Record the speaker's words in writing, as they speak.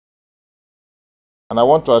And I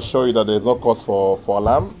want to assure you that there is no cause for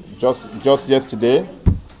alarm. Just yesterday,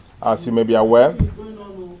 as you may be aware,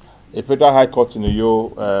 a Federal High Court in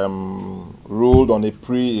Uyo ruled on a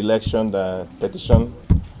pre-election petition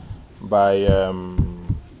by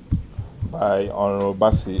Honorable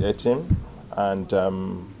Bassey Etim, and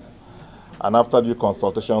after due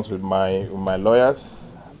consultations with my lawyers,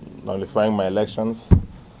 nullifying my elections,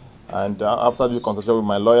 and after due consultation with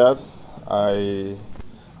my lawyers,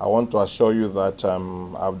 I want to assure you that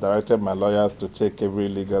I've directed my lawyers to take every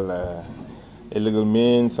illegal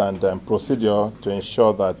means and procedure to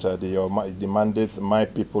ensure that the mandates my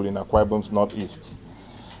people in Akwa Ibom North East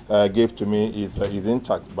gave to me is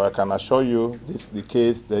intact. But I can assure you,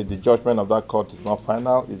 the judgment of that court is not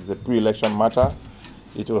final. It's a pre-election matter.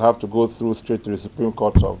 It will have to go through straight to the Supreme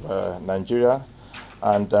Court of Nigeria,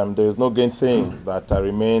 and there is no gainsaying that I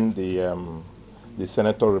remain the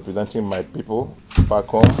senator representing my people back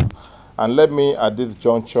home. And let me, at this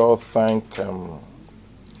juncture, thank Akwa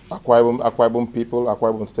Ibom people,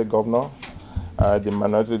 Akwa Ibom State Governor, the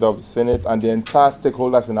minority leader of the Senate, and the entire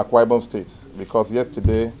stakeholders in Akwa Ibom State, because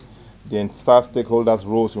yesterday the entire stakeholders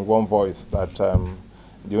rose in one voice that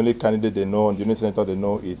the only candidate they know and the only senator they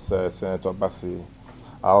know is Senator Bassey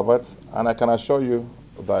Albert. And I can assure you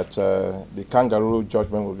that the kangaroo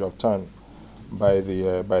judgment will be overturned by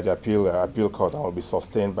the appeal court and will be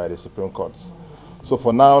sustained by the Supreme Court. So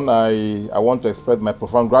for now, I want to express my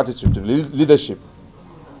profound gratitude to the leadership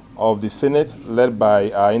of the Senate, led by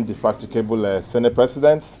our indefatigable Senate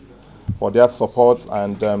President, for their support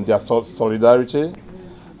and their solidarity.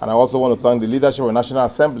 And I also want to thank the leadership of the National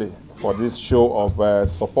Assembly for this show of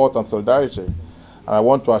support and solidarity. And I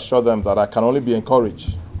want to assure them that I can only be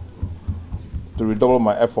encouraged to redouble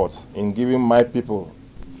my efforts in giving my people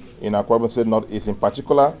in Akwa Ibom State North East in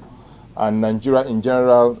particular, and Nigeria in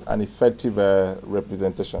general, an effective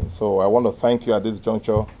representation. So I want to thank you at this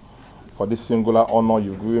juncture for this singular honor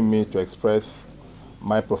you've given me to express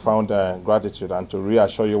my profound gratitude, and to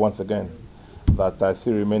reassure you once again that I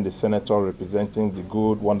still remain the senator representing the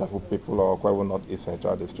good, wonderful people of Akwa Ibom North East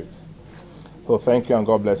Central District. So thank you and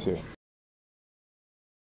God bless you.